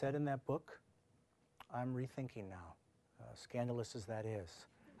things I said in that book, I'm rethinking now, scandalous as that is.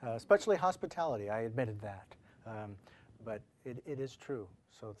 Especially hospitality, I admitted that. But it is true,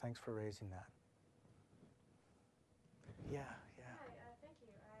 so thanks for raising that. Yeah. Hi, thank you.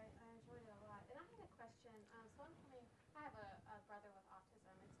 I enjoyed it a lot. And I had a question. So I have a brother with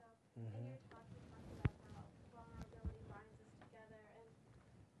autism, and so in your talk you talked about how vulnerability binds us together, and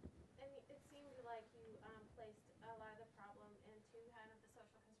it seemed like you placed a lot of the problem into kind of the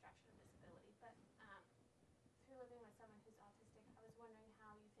social construction of disability. But through living with someone who's autistic, I was wondering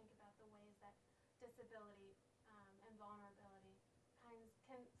how you think about the ways that disability and vulnerability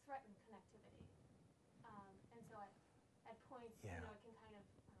can threaten connectivity. And so at points, it can kind of,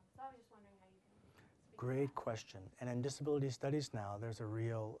 so I was just wondering how you can speak to Great that. question. And in disability studies now, there's a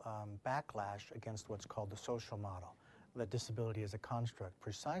real backlash against what's called the social model, that disability is a construct,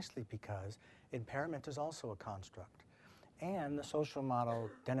 precisely because impairment is also a construct. And the social model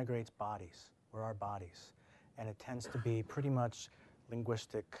denigrates bodies. We're our bodies. And it tends to be pretty much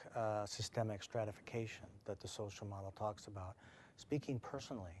linguistic systemic stratification that the social model talks about. Speaking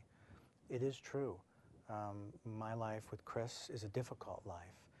personally, it is true. My life with Chris is a difficult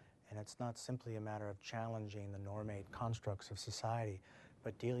life, and it's not simply a matter of challenging the normate constructs of society,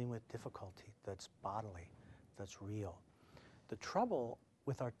 but dealing with difficulty that's bodily, that's real. The trouble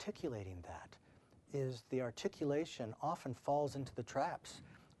with articulating that is the articulation often falls into the traps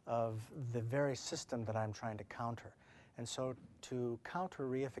of the very system that I'm trying to counter. And so to counter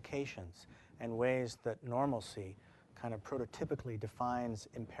reifications and ways that normalcy kind of prototypically defines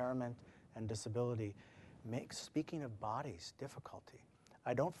impairment and disability makes speaking of bodies difficulty.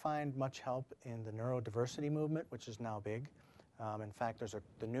 I don't find much help in the neurodiversity movement, which is now big. In fact, there's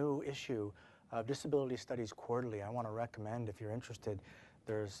the new issue of Disability Studies Quarterly. I want to recommend, if you're interested,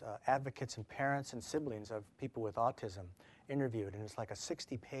 there's advocates and parents and siblings of people with autism interviewed, and it's like a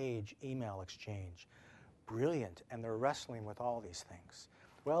 60-page email exchange. Brilliant, and they're wrestling with all these things.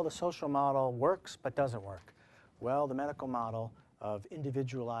 Well, the social model works but doesn't work. Well, the medical model of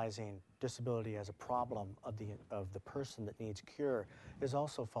individualizing disability as a problem of the person that needs cure is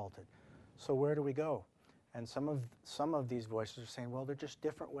also faulted. So where do we go? And some of these voices are saying, well, they're just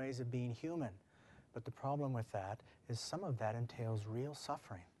different ways of being human. But the problem with that is some of that entails real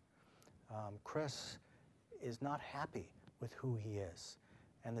suffering. Chris is not happy with who he is.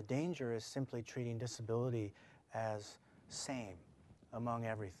 And the danger is simply treating disability as same among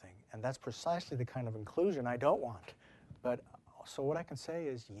everything. And that's precisely the kind of inclusion I don't want. But so what I can say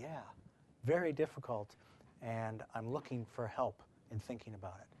is, yeah, very difficult, and I'm looking for help in thinking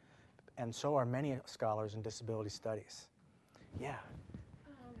about it. And so are many scholars in disability studies. Yeah.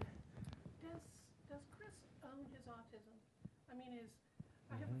 Does Chris own his autism? I mean,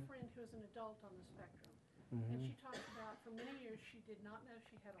 I have a friend who is an adult on the spectrum, and she talks about for many years she did not know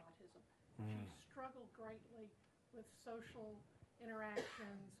she had autism. She struggled greatly with social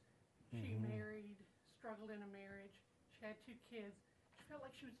interactions. She married, struggled in a marriage. She had 2 kids. She felt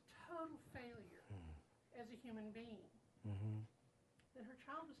like she was a total failure. as a human being. Mm-hmm. Then her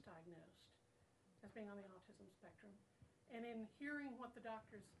child was diagnosed as being on the autism spectrum. And in hearing what the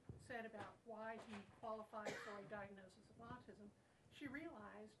doctors said about why he qualified for a diagnosis of autism, she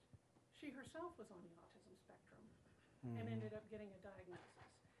realized she herself was on the autism spectrum and ended up getting a diagnosis.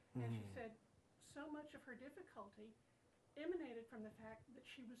 And she said so much of her difficulty emanated from the fact that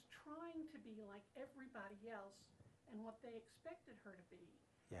she was trying to be like everybody else and what they expected her to be.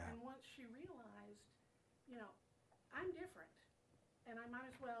 Yeah. And once she realized, you know, I'm different, and I might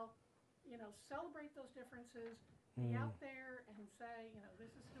as well, you know, celebrate those differences, be out there and say, you know,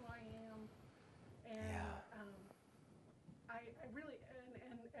 this is who I am. And I really,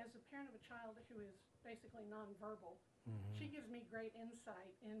 and as a parent of a child who is basically nonverbal, she gives me great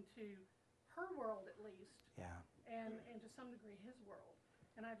insight into her world, at least, and to some degree his world.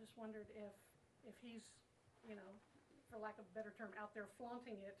 And I just wondered if he's, you know, for lack of a better term, out there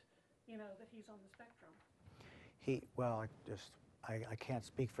flaunting it, you know, that he's on the spectrum. Well, I can't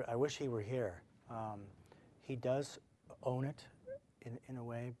speak for, I wish he were here. He does own it in a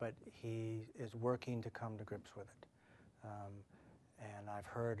way, but he is working to come to grips with it. And I've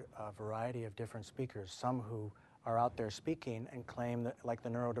heard a variety of different speakers, some who are out there speaking and claim that, like the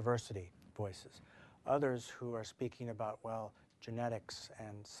neurodiversity voices. Others who are speaking about, well, genetics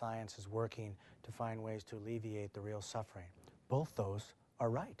and science is working to find ways to alleviate the real suffering. Both those are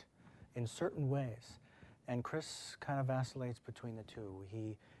right in certain ways. And Chris kind of vacillates between the two.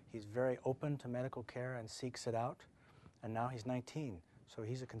 He's very open to medical care and seeks it out. And now he's 19, so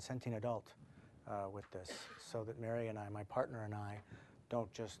he's a consenting adult with this, so that Mary and I, my partner and I, don't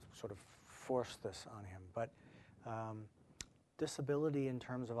just sort of force this on him. But disability in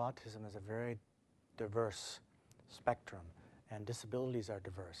terms of autism is a very diverse spectrum, and disabilities are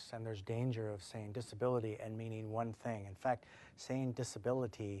diverse, and there's danger of saying disability and meaning one thing. In fact, saying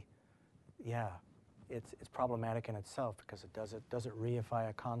disability, it's problematic in itself because it doesn't reify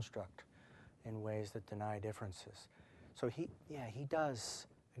a construct in ways that deny differences. So he does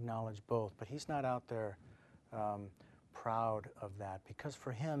acknowledge both, but he's not out there proud of that, because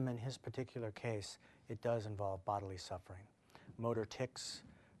for him, in his particular case, it does involve bodily suffering, motor tics,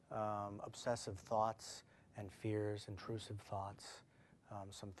 obsessive thoughts and fears, intrusive thoughts,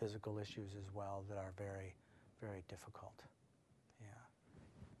 some physical issues as well that are very, very difficult.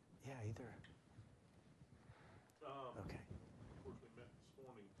 Yeah, either. Okay. Of course, we met this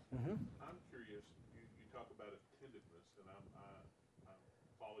morning. I'm curious. You talk about attentiveness, and I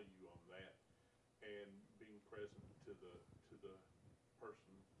follow you on that, and being present to the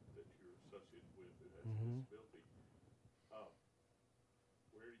person that you're associated with who has a disability.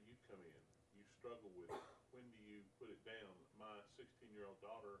 Where do you come in? You struggle with it. When do you put it down? My 16-year-old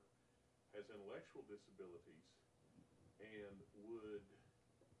daughter has intellectual disabilities, and would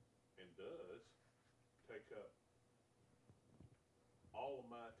and does take up all of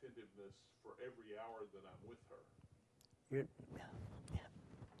my attentiveness for every hour that I'm with her. I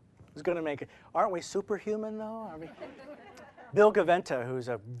was going to make it. Aren't we superhuman, though? Are we? Bill Gaventa, who's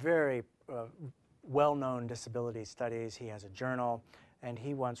a very well-known disability studies, he has a journal, and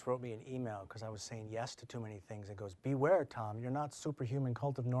he once wrote me an email because I was saying yes to too many things. It goes, beware, Tom, you're not superhuman,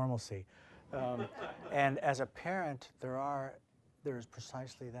 cult of normalcy. And as a parent, there's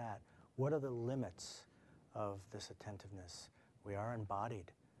precisely that. What are the limits of this attentiveness? We are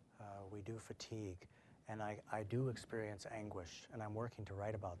embodied. We do fatigue. And I do experience anguish, and I'm working to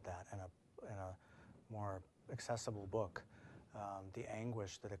write about that in a more accessible book. The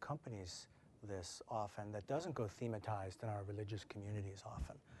anguish that accompanies this often, that doesn't go thematized in our religious communities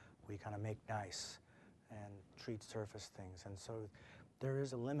often. We kind of make nice and treat surface things. And so there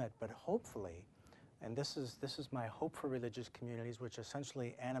is a limit, but hopefully, and this is my hope for religious communities, which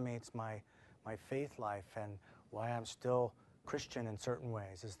essentially animates my faith life and why I'm still Christian in certain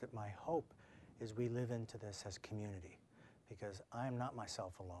ways, is that my hope is we live into this as community, because I am not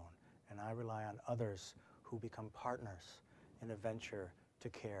myself alone, and I rely on others who become partners in a venture to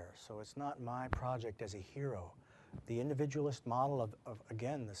care. So it's not my project as a hero. The individualist model of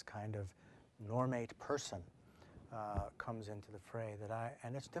again, this kind of normate person comes into the fray,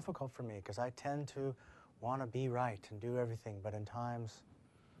 and it's difficult for me because I tend to want to be right and do everything, but in times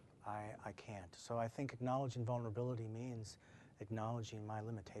I can't. So I think acknowledging vulnerability means acknowledging my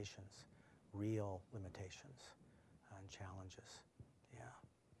limitations, real limitations and challenges. Yeah.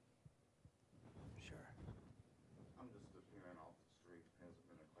 Sure. I'm just a parent off the street, hasn't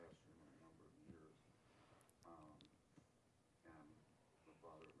been in a classroom in a number of years. And the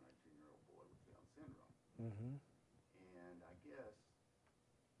father of a 19-year-old boy with Down syndrome. Mm-hmm. And I guess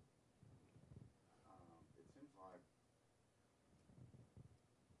it seems like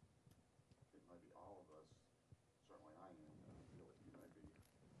maybe all of us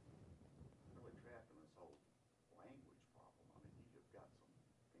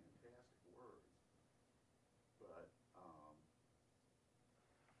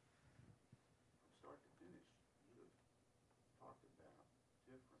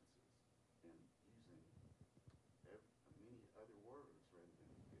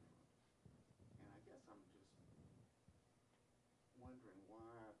guess I'm just wondering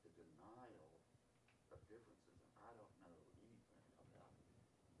why the denial of differences, and I don't know anything about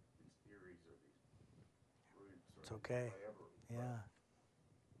these theories or these groups or It's okay. whatever. Yeah.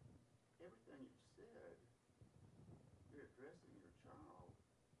 Everything you've said, you're addressing your child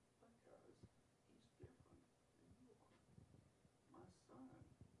because he's different than you are. My son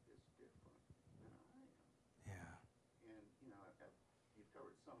is different than I am. Yeah. And, you know, you've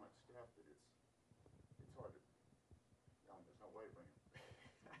covered so much stuff that it's hard to, there's no way to bring it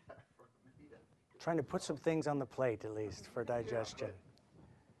for me to. Trying to put some things on the plate, at least, for digestion.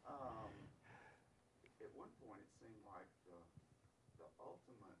 At one point, it seemed like the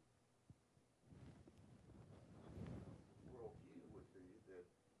ultimate worldview would be that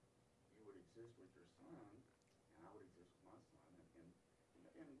you would exist with your son, and I would exist with my son,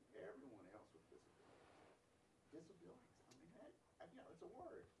 and everyone else with disabilities. Disabilities. I mean, it's a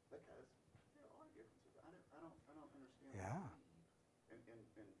word because there are differences. I don't understand. Yeah. In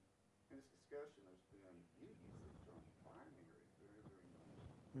this discussion, there's been you use the term binary very, very much.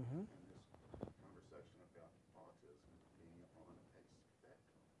 Mm-hmm. In this conversation about autism being on a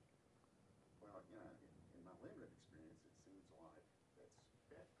spectrum. Well, you know, in my limited experience, it seems like that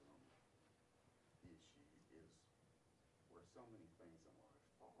spectrum issue is where so many things in life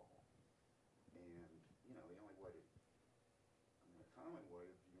fall. And, you know, the only way to, a common way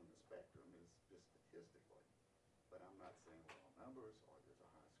of viewing the spectrum is just statistically. But I'm not saying raw numbers or there's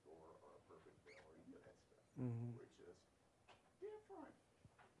a high score or a perfect fail or any of that stuff. Mm-hmm. We're just different.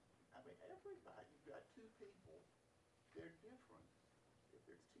 I mean, everybody, you've got two people, they're different. If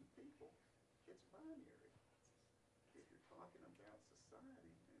there's two people, it's binary. If you're talking about society,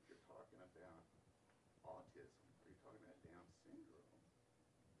 and if you're talking about autism, or you're talking about Down syndrome,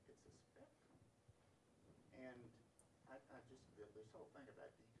 it's a spectrum. And I just, this whole thing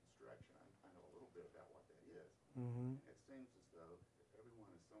about deconstruction, I know a little bit about what that is. Mm-hmm. And it seems as though everyone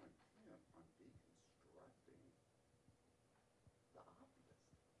is so intent on deconstructing the obvious.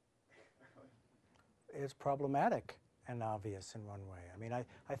 It's problematic and obvious in one way. I mean, I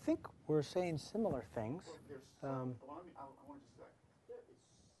think we're saying similar things. Well, there's so, I want to just say, there is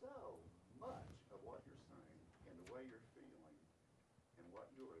so much of what you're saying and the way you're feeling and what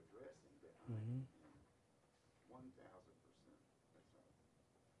you're addressing that I am 1,000%.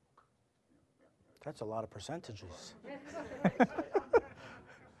 That's a lot of percentages.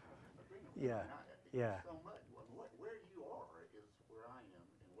 Yeah, yeah. So much. Where you are is where I am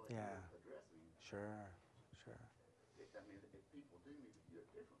and what Yeah. you're addressing. Sure, sure. I mean, if people do need to view it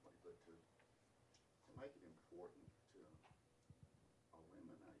differently, but to make it important to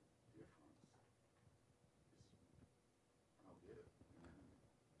eliminate difference I don't get it.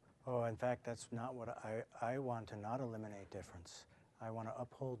 Oh, in fact, that's not what I want to not eliminate difference. I want to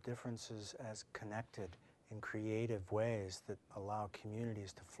uphold differences as connected in creative ways that allow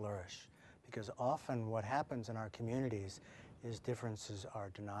communities to flourish. Because often what happens in our communities is differences are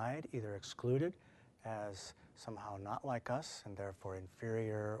denied, either excluded as somehow not like us and therefore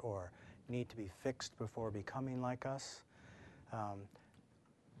inferior or need to be fixed before becoming like us.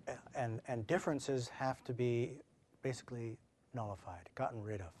 And differences have to be basically nullified, gotten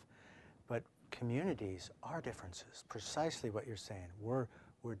rid of. But communities are differences, precisely what you're saying. We're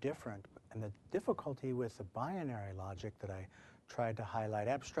different, and the difficulty with the binary logic that I tried to highlight,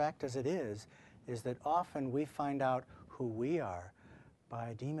 abstract as it is that often we find out who we are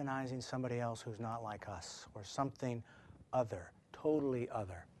by demonizing somebody else who's not like us, or something other, totally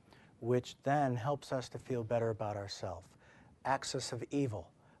other, which then helps us to feel better about ourselves. Axis of evil,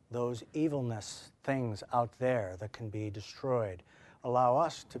 those evilness things out there that can be destroyed, allow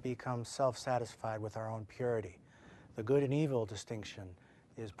us to become self-satisfied with our own purity. The good and evil distinction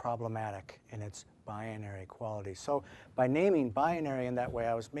is problematic in its binary quality. So by naming binary in that way,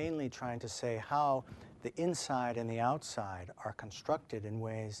 I was mainly trying to say how the inside and the outside are constructed in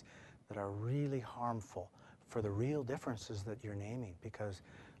ways that are really harmful for the real differences that you're naming, because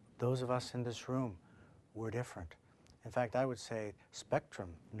those of us in this room, we're different. In fact, I would say spectrum,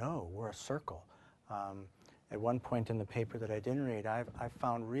 no, we're a circle. At one point in the paper that I didn't read, I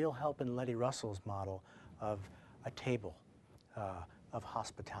found real help in Letty Russell's model of a table of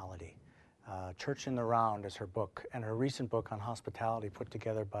hospitality. Church in the Round is her book, and her recent book on hospitality put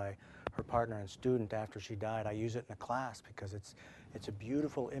together by her partner and student after she died. I use it in a class because it's a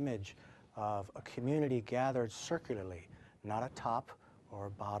beautiful image of a community gathered circularly, not a top or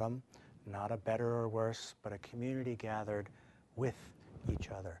a bottom, not a better or worse, but a community gathered with each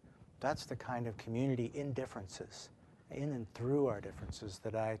other. That's the kind of community in differences, in and through our differences,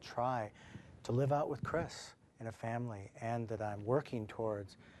 that I try to live out with Chris in a family, and that I'm working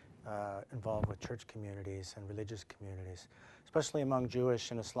towards involved with church communities and religious communities, especially among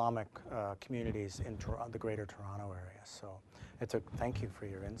Jewish and Islamic communities in the greater Toronto area. So it's a thank you for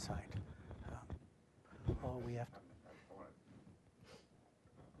your insight. We have to. I want to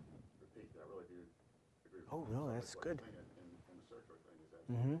repeat that. I really do agree with Oh, you. no, that's good. And the circular thing is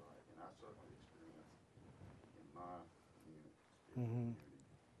absolutely right. And I certainly experience in my community, spiritual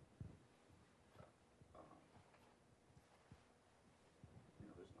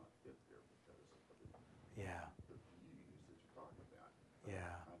community, there's not fit there because of the views that you're talking about. But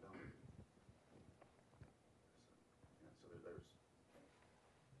I don't. So there's.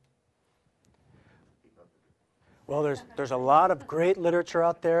 Well, there's a lot of great literature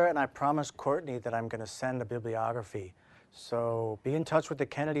out there, and I promised Courtney that I'm going to send a bibliography. So be in touch with the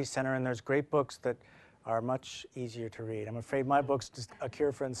Kennedy Center, and there's great books that are much easier to read. I'm afraid my book's just A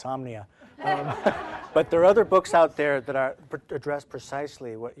Cure for Insomnia. But there are other books out there that address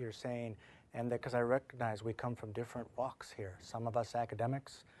precisely what you're saying, and because I recognize we come from different walks here. Some of us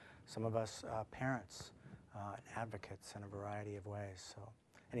academics, some of us parents, advocates in a variety of ways. So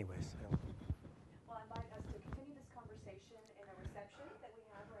anyways. Well, I invite us to continue this conversation in a reception that we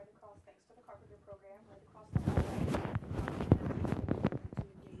have right across, thanks to the Carpenter program, right across the hallway. To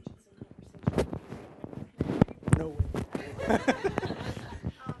engage in some conversation. No way.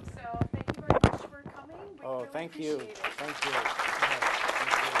 So thank you very much for coming. We really Thank you. appreciate it. Thank you.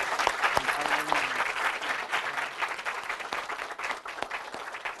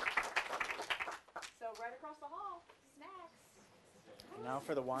 So right across the hall, snacks. Now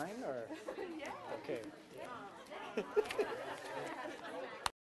for the wine, or? Yeah. Okay.